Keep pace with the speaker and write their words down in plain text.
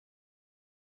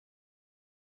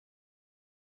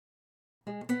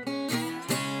Welcome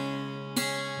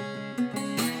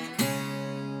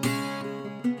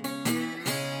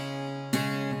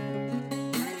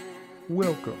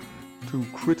to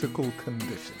Critical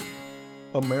Condition,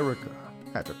 America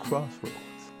at a Crossroads,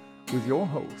 with your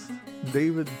host,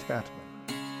 David Tatman.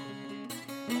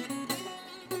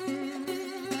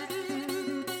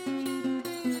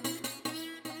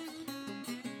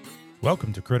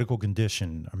 Welcome to Critical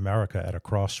Condition, America at a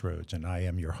Crossroads, and I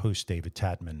am your host, David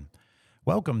Tatman.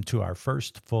 Welcome to our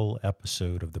first full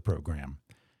episode of the program.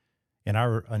 In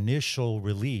our initial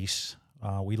release,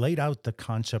 we laid out the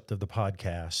concept of the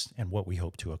podcast and what we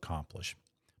hope to accomplish.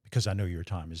 Because I know your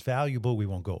time is valuable, we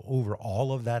won't go over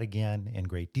all of that again in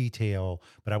great detail,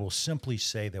 but I will simply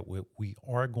say that what we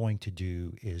are going to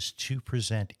do is to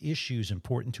present issues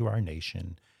important to our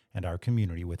nation and our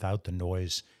community without the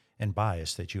noise and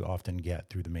bias that you often get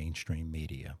through the mainstream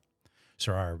media.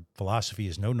 So our philosophy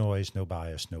is no noise, no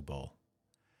bias, no bull.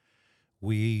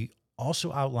 We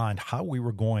also outlined how we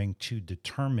were going to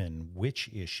determine which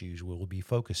issues we'll be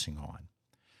focusing on.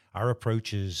 Our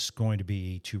approach is going to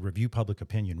be to review public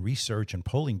opinion research and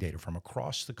polling data from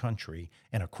across the country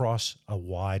and across a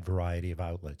wide variety of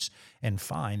outlets and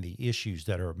find the issues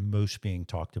that are most being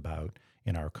talked about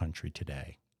in our country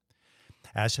today.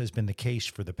 As has been the case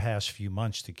for the past few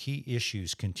months, the key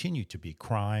issues continue to be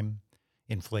crime,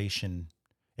 inflation,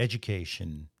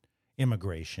 education,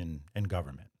 immigration, and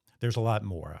government. There's a lot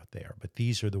more out there, but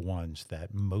these are the ones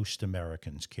that most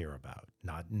Americans care about,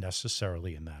 not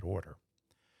necessarily in that order.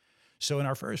 So in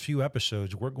our first few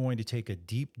episodes, we're going to take a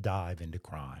deep dive into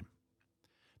crime.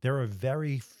 There are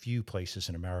very few places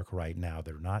in America right now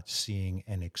that are not seeing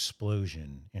an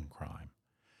explosion in crime.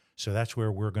 So that's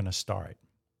where we're going to start.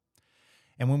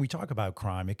 And when we talk about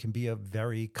crime, it can be a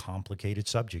very complicated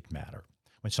subject matter.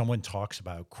 When someone talks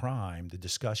about crime, the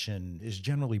discussion is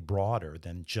generally broader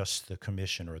than just the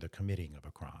commission or the committing of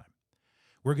a crime.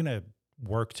 We're going to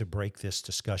work to break this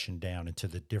discussion down into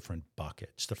the different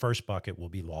buckets. The first bucket will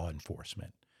be law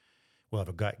enforcement. We'll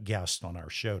have a guest on our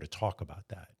show to talk about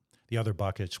that. The other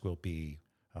buckets will be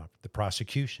the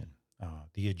prosecution,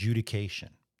 the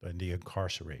adjudication, and the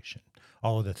incarceration,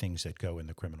 all of the things that go in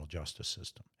the criminal justice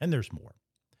system. And there's more.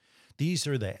 These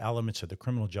are the elements of the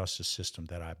criminal justice system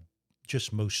that I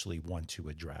just mostly want to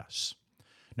address.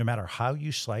 No matter how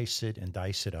you slice it and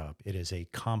dice it up, it is a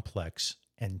complex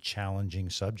and challenging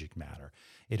subject matter.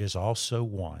 It is also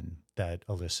one that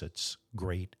elicits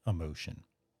great emotion.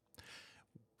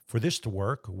 For this to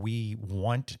work, we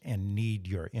want and need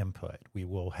your input. We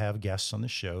will have guests on the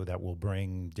show that will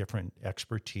bring different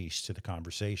expertise to the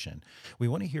conversation. We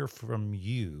want to hear from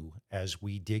you as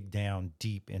we dig down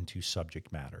deep into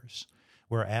subject matters.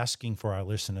 We're asking for our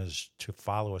listeners to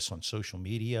follow us on social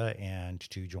media and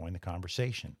to join the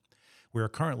conversation. We're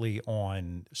currently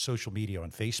on social media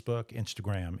on Facebook,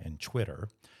 Instagram, and Twitter.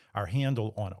 Our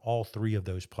handle on all three of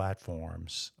those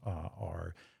platforms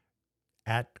are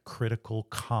at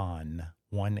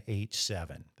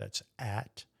CriticalCon187. That's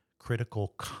at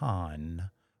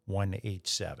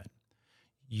CriticalCon187.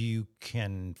 You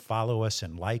can follow us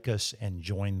and like us and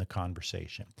join the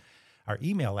conversation. Our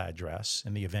email address,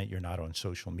 in the event you're not on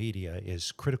social media,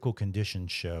 is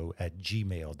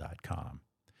criticalconditionshow@gmail.com.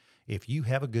 If you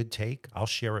have a good take, I'll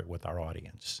share it with our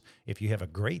audience. If you have a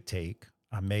great take,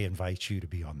 I may invite you to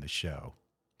be on the show.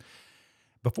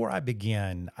 Before I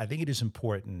begin, I think it is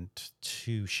important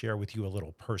to share with you a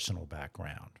little personal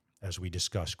background as we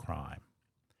discuss crime.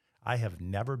 I have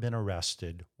never been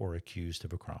arrested or accused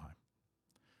of a crime.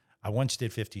 I once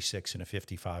did 56 in a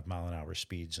 55-mile-an-hour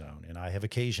speed zone, and I have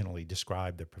occasionally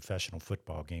described a professional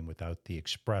football game without the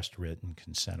expressed written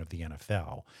consent of the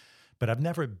NFL, but I've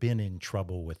never been in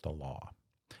trouble with the law.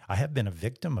 I have been a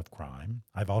victim of crime.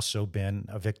 I've also been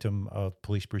a victim of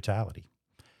police brutality.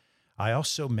 I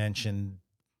also mentioned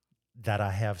that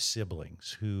I have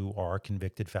siblings who are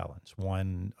convicted felons,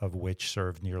 one of which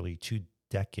served nearly 2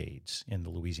 decades in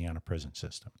the Louisiana prison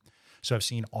system. So I've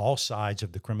seen all sides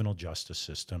of the criminal justice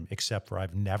system, except for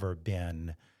I've never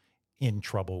been in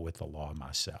trouble with the law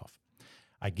myself.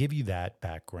 I give you that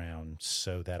background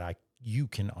so that you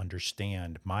can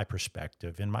understand my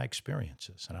perspective and my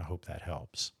experiences, and I hope that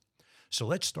helps. So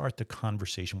let's start the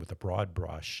conversation with a broad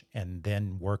brush and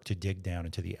then work to dig down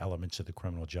into the elements of the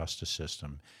criminal justice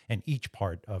system and each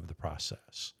part of the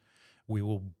process. We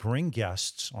will bring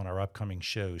guests on our upcoming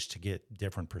shows to get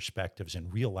different perspectives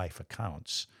and real-life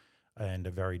accounts and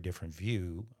a very different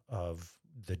view of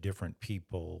the different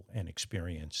people and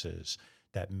experiences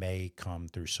that may come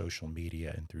through social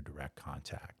media and through direct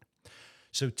contact.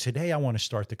 So today I want to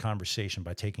start the conversation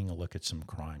by taking a look at some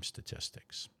crime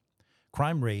statistics.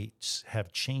 Crime rates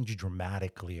have changed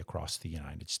dramatically across the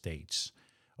United States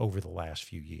over the last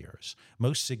few years,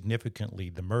 most significantly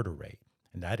the murder rate.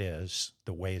 And that is,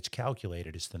 the way it's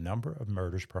calculated is the number of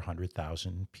murders per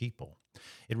 100,000 people.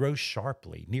 It rose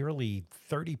sharply, nearly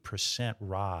 30%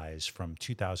 rise from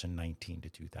 2019 to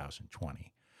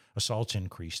 2020. Assaults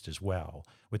increased as well,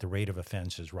 with the rate of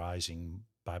offenses rising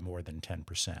by more than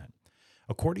 10%.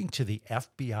 According to the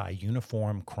FBI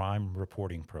Uniform Crime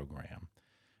Reporting Program,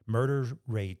 murder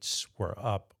rates were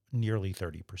up nearly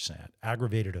 30%.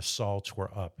 Aggravated assaults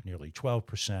were up nearly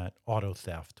 12%. Auto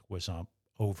theft was up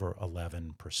over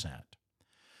 11%.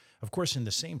 Of course, in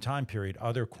the same time period,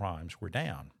 other crimes were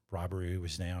down. Robbery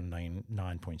was down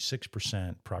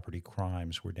 9.6%, property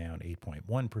crimes were down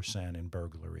 8.1%, and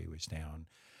burglary was down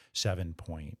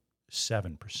 7.7%.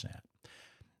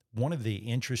 One of the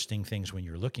interesting things when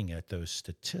you're looking at those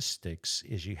statistics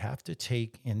is you have to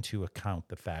take into account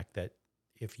the fact that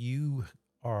if you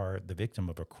are the victim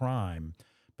of a crime,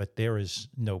 but there is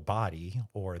no body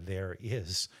or there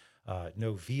is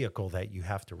no vehicle that you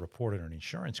have to report on an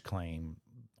insurance claim,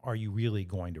 are you really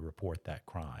going to report that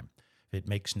crime? It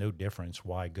makes no difference.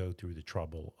 Why go through the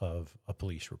trouble of a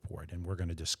police report? And we're going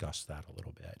to discuss that a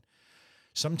little bit.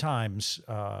 Sometimes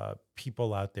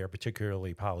people out there,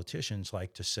 particularly politicians,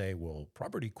 like to say, well,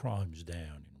 property crime's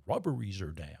down and robberies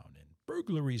are down and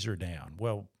burglaries are down.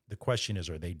 Well, the question is,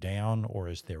 are they down or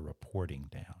is their reporting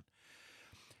down?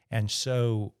 And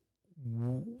so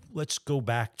let's go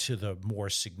back to the more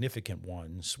significant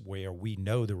ones where we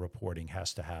know the reporting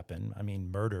has to happen. I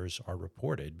mean, murders are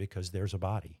reported because there's a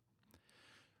body.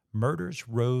 Murders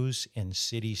rose in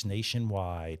cities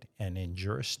nationwide and in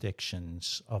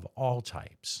jurisdictions of all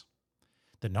types.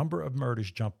 The number of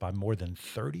murders jumped by more than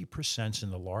 30%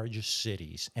 in the largest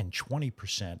cities and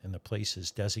 20% in the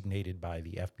places designated by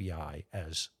the FBI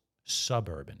as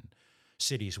suburban,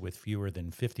 cities with fewer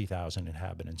than 50,000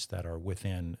 inhabitants that are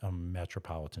within a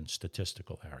metropolitan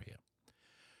statistical area.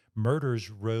 Murders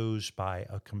rose by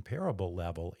a comparable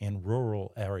level in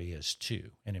rural areas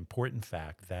too, an important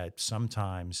fact that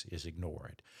sometimes is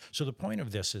ignored. So the point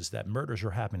of this is that murders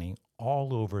are happening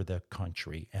all over the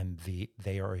country, and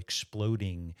they are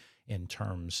exploding in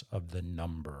terms of the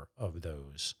number of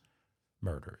those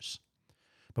murders.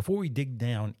 Before we dig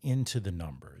down into the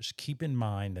numbers, keep in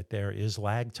mind that there is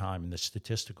lag time in the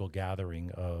statistical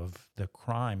gathering of the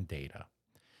crime data.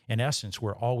 In essence,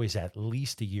 we're always at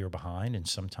least a year behind, and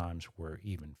sometimes we're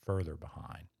even further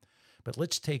behind. But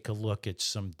let's take a look at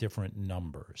some different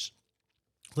numbers.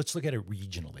 Let's look at it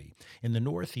regionally. In the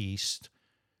Northeast,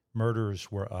 murders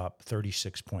were up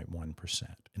 36.1%.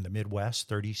 In the Midwest,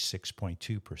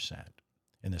 36.2%.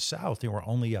 In the South, they were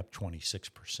only up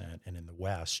 26%, and in the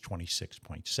West,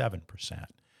 26.7%.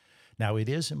 Now, it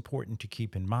is important to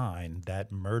keep in mind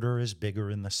that murder is bigger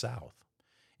in the South.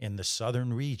 In the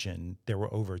southern region, there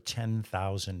were over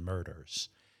 10,000 murders.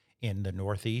 In the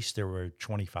Northeast, there were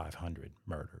 2,500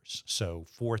 murders, so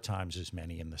 4 times as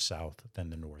many in the South than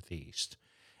the Northeast.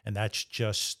 And that's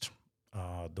just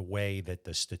the way that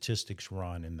the statistics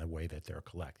run and the way that they're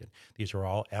collected. These are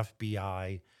all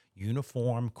FBI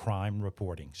Uniform Crime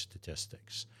Reporting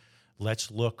statistics. Let's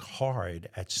look hard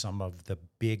at some of the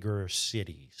bigger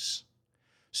cities.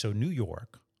 So New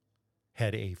York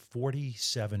had a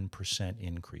 47%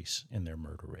 increase in their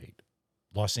murder rate.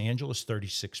 Los Angeles,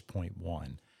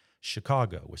 36.1.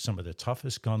 Chicago, with some of the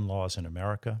toughest gun laws in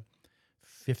America,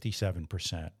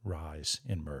 57% rise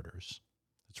in murders.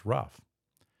 It's rough.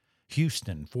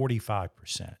 Houston,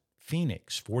 45%.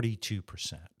 Phoenix,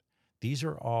 42%. These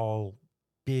are all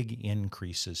big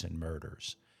increases in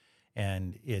murders.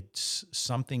 And it's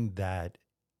something that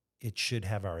it should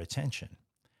have our attention.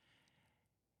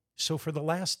 So for the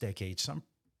last decade, some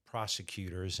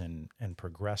prosecutors and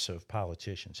progressive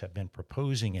politicians have been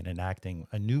proposing and enacting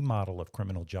a new model of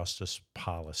criminal justice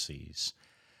policies,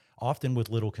 often with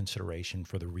little consideration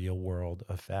for the real-world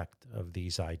effect of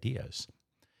these ideas.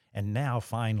 And now,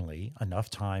 finally, enough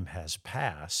time has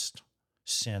passed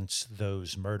since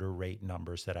those murder rate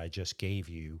numbers that I just gave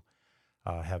you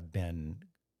have been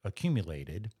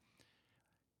accumulated.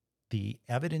 The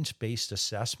evidence-based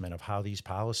assessment of how these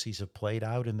policies have played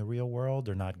out in the real world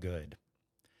are not good.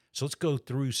 So let's go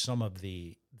through some of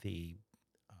the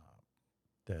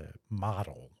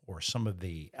model or some of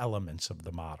the elements of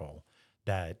the model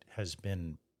that has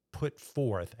been put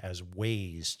forth as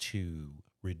ways to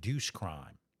reduce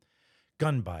crime.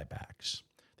 Gun buybacks.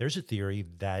 There's a theory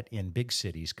that in big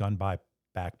cities, gun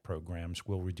buyback programs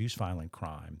will reduce violent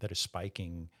crime that is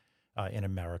spiking in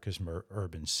America's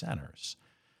urban centers.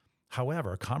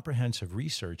 However, comprehensive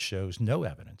research shows no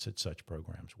evidence that such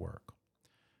programs work.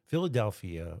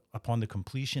 Philadelphia, upon the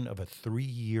completion of a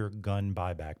 3-year gun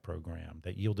buyback program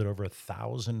that yielded over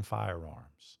 1,000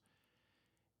 firearms,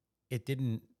 it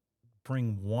didn't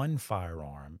bring one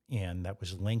firearm in that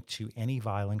was linked to any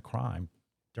violent crime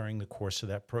during the course of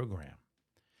that program.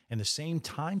 In the same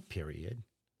time period,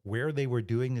 where they were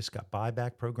doing this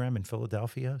buyback program in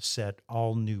Philadelphia set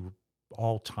all new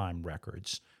all-time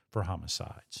records for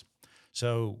homicides.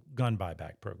 So gun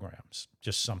buyback programs,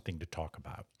 just something to talk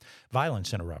about.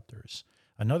 Violence interrupters.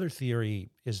 Another theory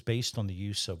is based on the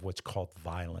use of what's called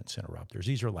violence interrupters.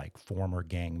 These are like former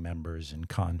gang members and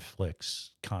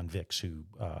convicts who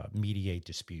mediate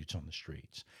disputes on the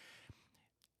streets.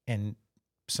 And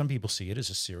some people see it as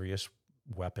a serious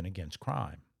weapon against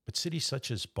crime. But cities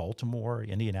such as Baltimore,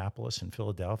 Indianapolis, and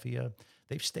Philadelphia,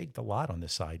 they've staked a lot on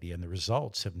this idea, and the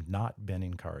results have not been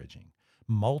encouraging.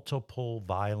 Multiple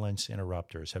violence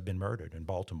interrupters have been murdered in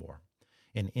Baltimore.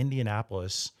 In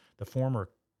Indianapolis, the former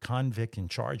convict in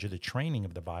charge of the training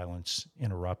of the violence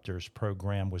interrupters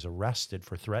program was arrested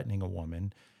for threatening a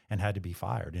woman and had to be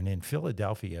fired. And in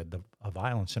Philadelphia, a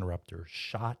violence interrupter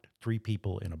shot 3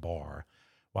 people in a bar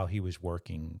while he was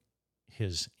working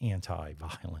his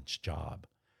anti-violence job.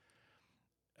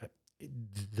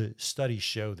 The studies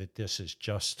show that this is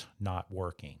just not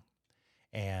working.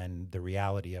 And the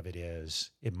reality of it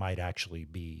is it might actually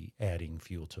be adding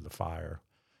fuel to the fire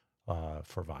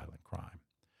for violent crime.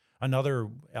 Another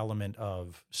element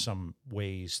of some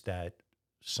ways that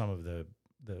some of the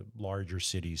larger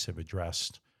cities have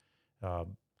addressed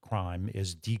crime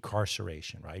is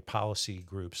decarceration, right? Policy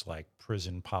groups like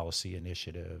Prison Policy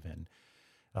Initiative and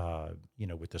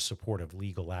with the support of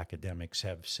legal academics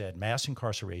have said mass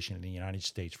incarceration in the United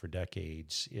States for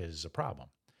decades is a problem.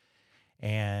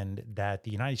 And that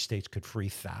the United States could free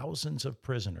thousands of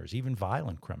prisoners, even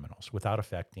violent criminals, without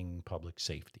affecting public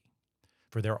safety.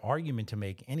 For their argument to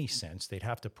make any sense, they'd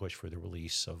have to push for the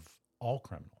release of all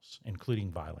criminals, including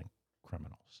violent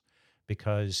criminals.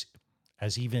 Because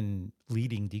as even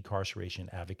leading decarceration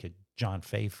advocate John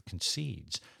Faith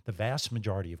concedes, the vast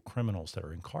majority of criminals that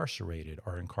are incarcerated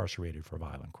for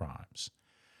violent crimes.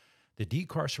 The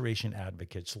decarceration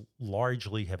advocates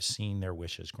largely have seen their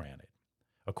wishes granted.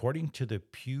 According to the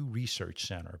Pew Research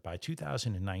Center, by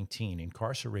 2019,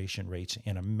 incarceration rates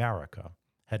in America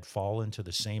had fallen to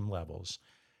the same levels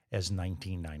as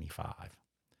 1995.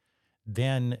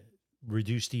 Then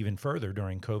reduced even further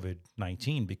during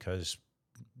COVID-19 because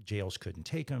jails couldn't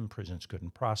take them, prisons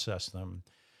couldn't process them.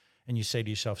 And you say to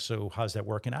yourself, so how's that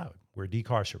working out? We're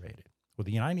decarcerated. Well,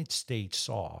 the United States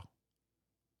saw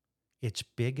its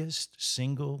biggest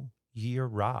single-year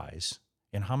rise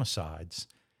in homicides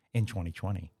in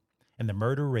 2020. And the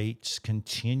murder rates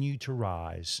continue to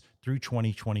rise through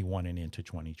 2021 and into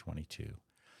 2022.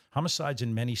 Homicides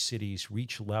in many cities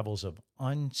reach levels of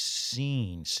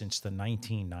unseen since the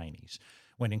 1990s,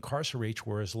 when incarceration rates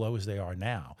were as low as they are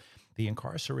now. The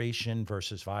incarceration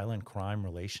versus violent crime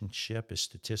relationship is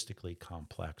statistically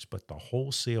complex, but the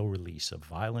wholesale release of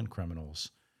violent criminals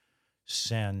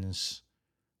sends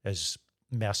as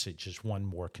message as one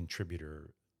more contributor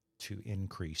to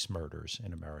increase murders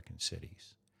in American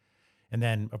cities. And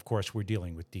then, of course, we're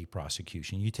dealing with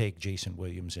deprosecution. You take Jason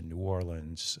Williams in New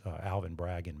Orleans, Alvin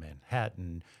Bragg in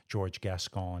Manhattan, George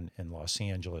Gascon in Los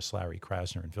Angeles, Larry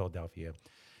Krasner in Philadelphia.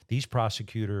 These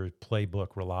prosecutors'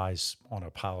 playbook relies on a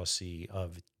policy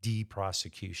of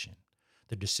deprosecution,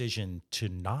 the decision to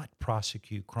not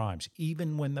prosecute crimes,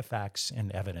 even when the facts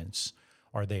and evidence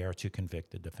are there to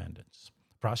convict the defendants.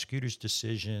 Prosecutors'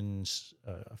 decisions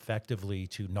effectively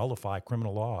to nullify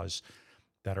criminal laws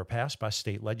that are passed by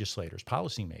state legislators,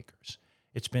 policymakers.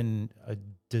 It's been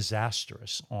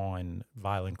disastrous on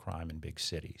violent crime in big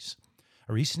cities.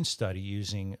 A recent study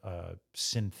using a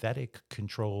synthetic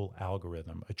control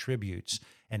algorithm attributes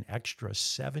an extra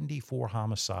 74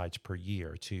 homicides per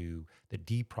year to the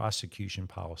deprosecution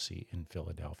policy in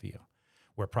Philadelphia,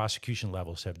 where prosecution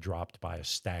levels have dropped by a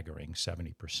staggering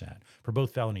 70% for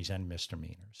both felonies and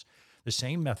misdemeanors. The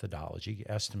same methodology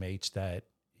estimates that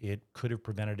it could have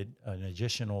prevented an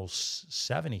additional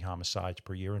 70 homicides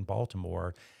per year in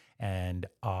Baltimore and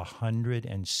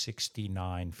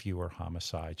 169 fewer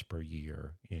homicides per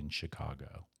year in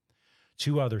Chicago.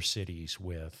 2 other cities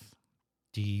with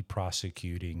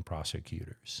deprosecuting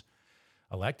prosecutors.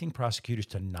 Electing prosecutors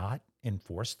to not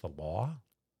enforce the law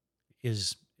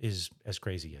is as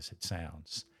crazy as it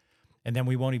sounds. And then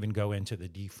we won't even go into the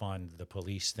defund the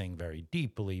police thing very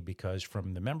deeply, because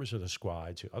from the members of the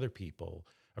squad to other people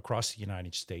across the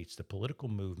United States, the political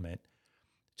movement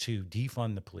to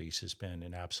defund the police has been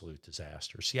an absolute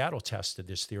disaster. Seattle tested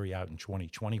this theory out in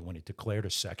 2020 when it declared a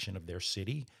section of their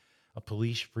city a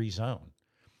police-free zone.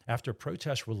 after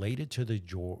protests related to the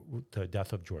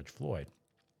death of George Floyd.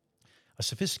 A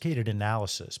sophisticated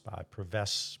analysis by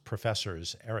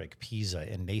professors Eric Pisa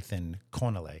and Nathan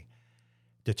Connolly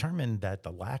determined that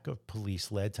the lack of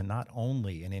police led to not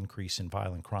only an increase in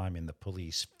violent crime in the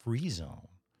police-free zone,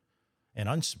 an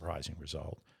unsurprising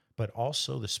result, but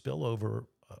also the spillover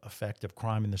effect of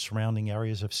crime in the surrounding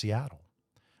areas of Seattle.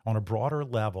 On a broader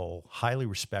level, highly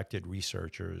respected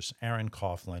researchers Aaron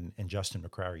Coughlin and Justin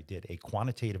McCrary did a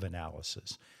quantitative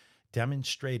analysis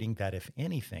demonstrating that, if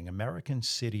anything, American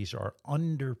cities are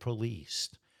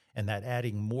under-policed and that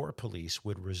adding more police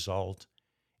would result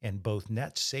in both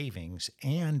net savings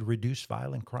and reduced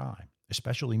violent crime,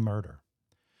 especially murder.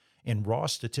 In raw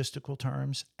statistical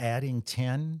terms, adding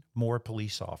 10 more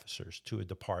police officers to a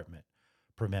department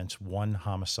prevents one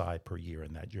homicide per year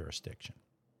in that jurisdiction.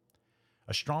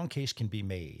 A strong case can be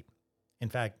made, in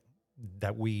fact,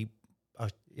 that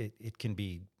it can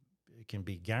be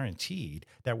guaranteed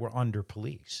that we're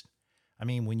under-policed. I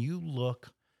mean, when you look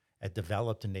at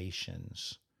developed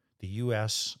nations, the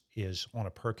U.S. is, on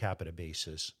a per capita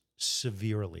basis,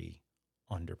 severely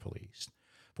under-policed.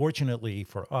 Fortunately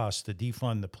for us, the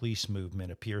defund the police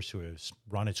movement appears to have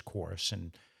run its course,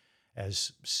 and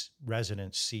as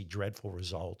residents see dreadful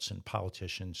results and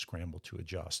politicians scramble to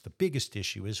adjust. The biggest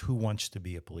issue is who wants to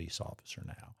be a police officer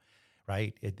now,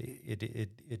 right?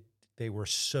 They were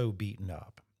so beaten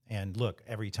up. And look,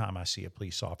 every time I see a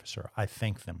police officer, I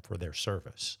thank them for their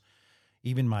service.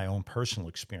 Even my own personal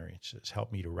experiences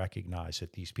help me to recognize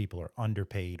that these people are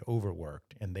underpaid,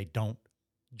 overworked, and they don't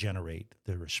generate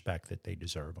the respect that they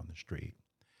deserve on the street.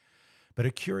 But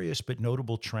a curious but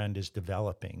notable trend is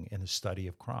developing in the study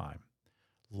of crime.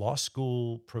 Law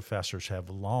school professors have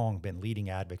long been leading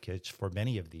advocates for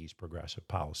many of these progressive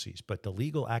policies, but the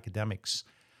legal academics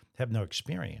have no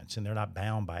experience, and they're not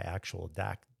bound by actual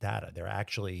data. They're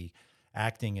actually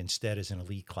acting instead as an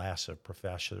elite class of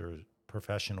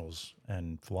professionals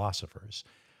and philosophers.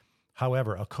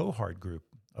 However, a cohort group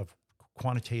of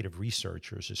quantitative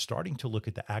researchers is starting to look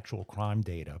at the actual crime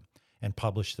data and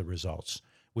publish the results,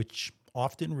 which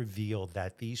often reveal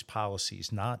that these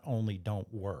policies not only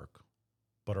don't work,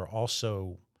 but are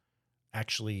also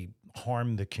actually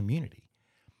harm the community,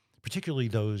 particularly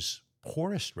those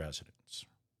poorest residents.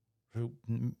 Who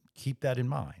keep that in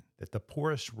mind, that the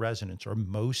poorest residents are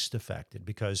most affected,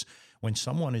 because when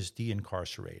someone is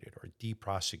de-incarcerated or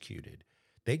de-prosecuted,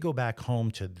 they go back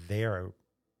home to their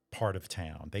part of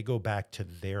town. They go back to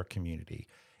their community,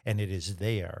 and it is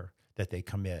there that they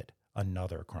commit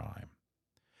another crime.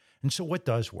 And so what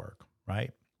does work,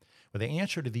 right? Well, the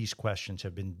answer to these questions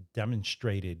have been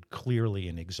demonstrated clearly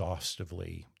and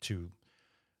exhaustively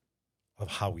of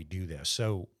how we do this.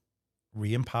 So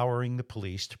re-empowering the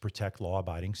police to protect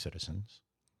law-abiding citizens,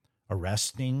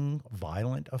 arresting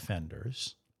violent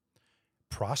offenders,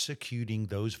 prosecuting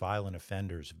those violent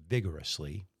offenders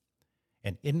vigorously,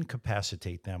 and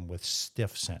incapacitate them with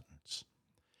stiff sentence,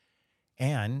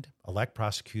 and elect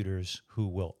prosecutors who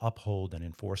will uphold and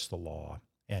enforce the law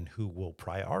and who will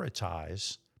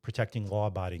prioritize protecting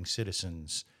law-abiding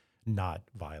citizens, not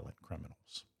violent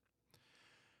criminals.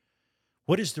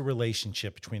 What is the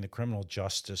relationship between the criminal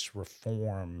justice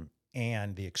reform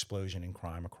and the explosion in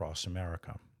crime across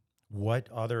America? What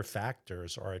other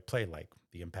factors are at play, like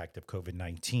the impact of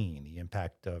COVID-19, the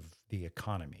impact of the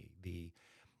economy, the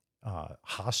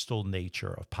hostile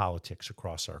nature of politics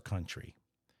across our country?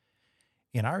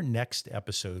 In our next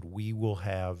episode, we will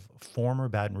have former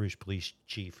Baton Rouge Police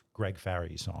Chief Greg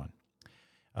Farries on.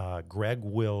 Greg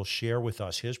will share with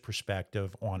us his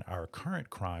perspective on our current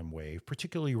crime wave,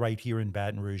 particularly right here in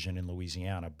Baton Rouge and in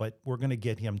Louisiana, but we're going to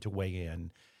get him to weigh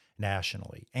in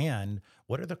nationally. And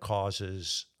what are the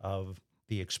causes of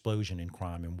the explosion in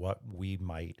crime and what we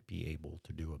might be able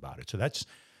to do about it? So that's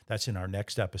in our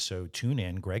next episode. Tune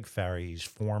in. Greg Farries,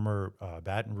 former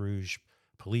Baton Rouge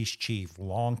Police Chief,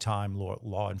 longtime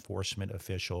law enforcement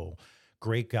official,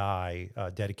 great guy,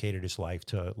 dedicated his life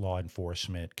to law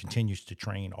enforcement, continues to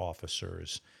train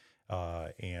officers,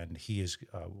 and he is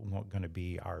going to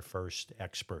be our first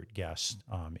expert guest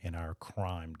in our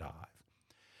crime dive.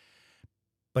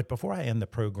 But before I end the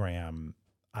program,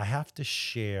 I have to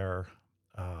share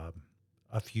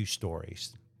a few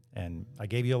stories. And I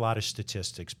gave you a lot of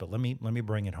statistics, but let me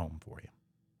bring it home for you.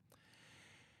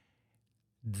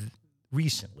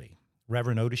 Recently,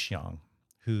 Reverend Otis Young,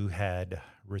 who had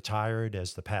retired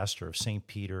as the pastor of St.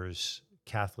 Peter's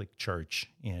Catholic Church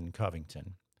in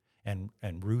Covington, and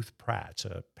Ruth Pratt,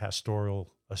 a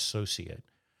pastoral associate,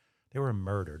 they were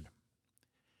murdered.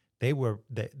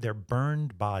 Their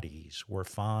burned bodies were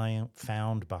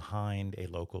found behind a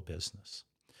local business.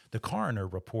 The coroner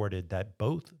reported that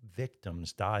both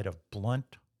victims died of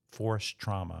blunt force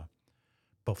trauma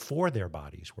before their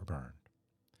bodies were burned.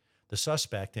 The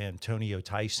suspect, Antonio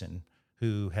Tyson,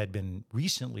 who had been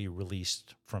recently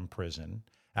released from prison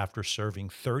after serving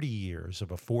 30 years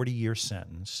of a 40-year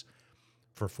sentence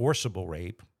for forcible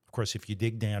rape. Of course, if you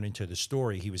dig down into the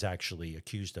story, he was actually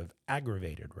accused of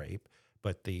aggravated rape,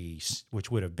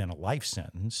 which would have been a life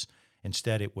sentence.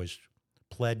 Instead, it was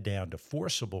pled down to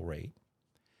forcible rape.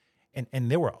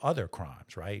 And there were other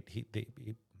crimes, right?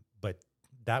 But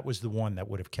that was the one that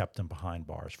would have kept him behind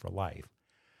bars for life.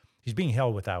 He's being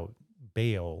held without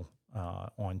bail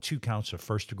on 2 counts of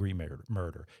first-degree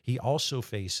murder. He also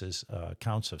faces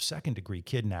counts of second-degree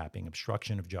kidnapping,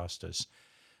 obstruction of justice,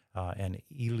 and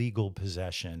illegal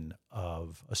possession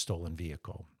of a stolen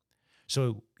vehicle.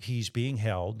 So he's being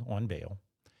held on bail.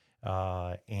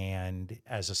 And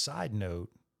as a side note,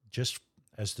 just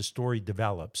as the story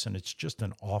develops, and it's just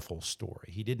an awful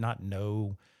story. He did not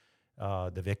know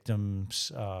the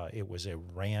victims. It was a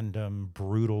random,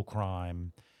 brutal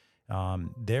crime.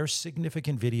 There's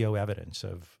significant video evidence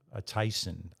of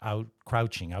Tyson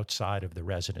crouching outside of the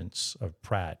residence of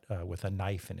Pratt with a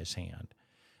knife in his hand.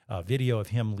 Video of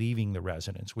him leaving the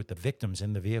residence with the victims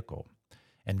in the vehicle,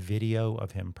 and video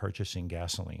of him purchasing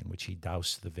gasoline, which he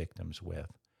doused the victims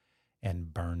with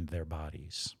and burned their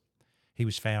bodies. He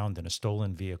was found in a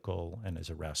stolen vehicle and is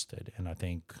arrested. And I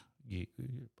think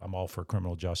I'm all for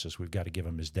criminal justice. We've got to give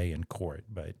him his day in court,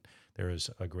 but there is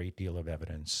a great deal of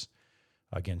evidence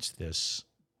against this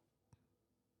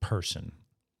person.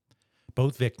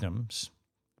 Both victims,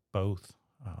 both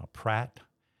Pratt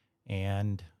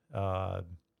and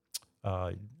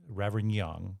Reverend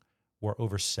Young, were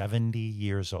over 70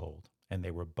 years old, and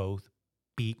they were both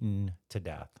beaten to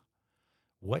death.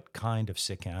 What kind of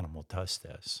sick animal does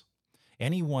this?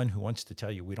 Anyone who wants to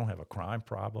tell you we don't have a crime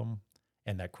problem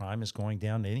and that crime is going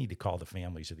down, they need to call the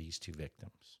families of these 2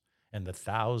 victims and the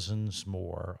thousands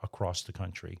more across the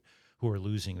country who are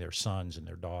losing their sons and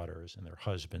their daughters and their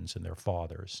husbands and their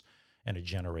fathers and a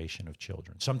generation of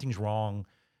children. Something's wrong,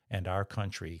 and our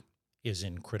country is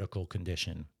in critical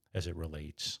condition as it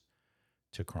relates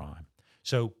to crime.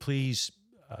 So please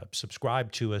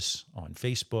subscribe to us on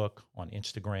Facebook, on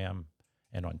Instagram,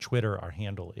 and on Twitter. Our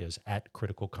handle is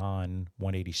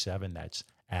 @CriticalCon187. That's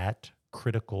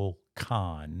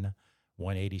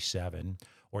 @CriticalCon187.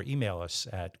 Or email us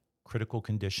at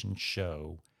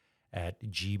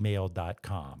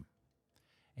criticalconditionshow@gmail.com.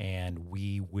 And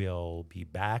we will be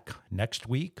back next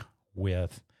week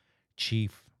with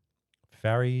Chief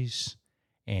Ferries,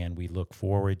 and we look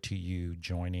forward to you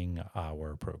joining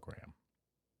our program.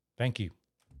 Thank you.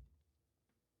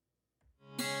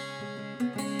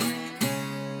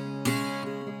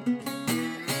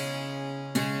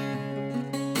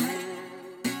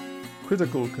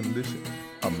 Critical Condition,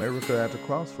 America at a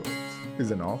Crossroads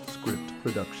is an off-script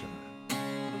production.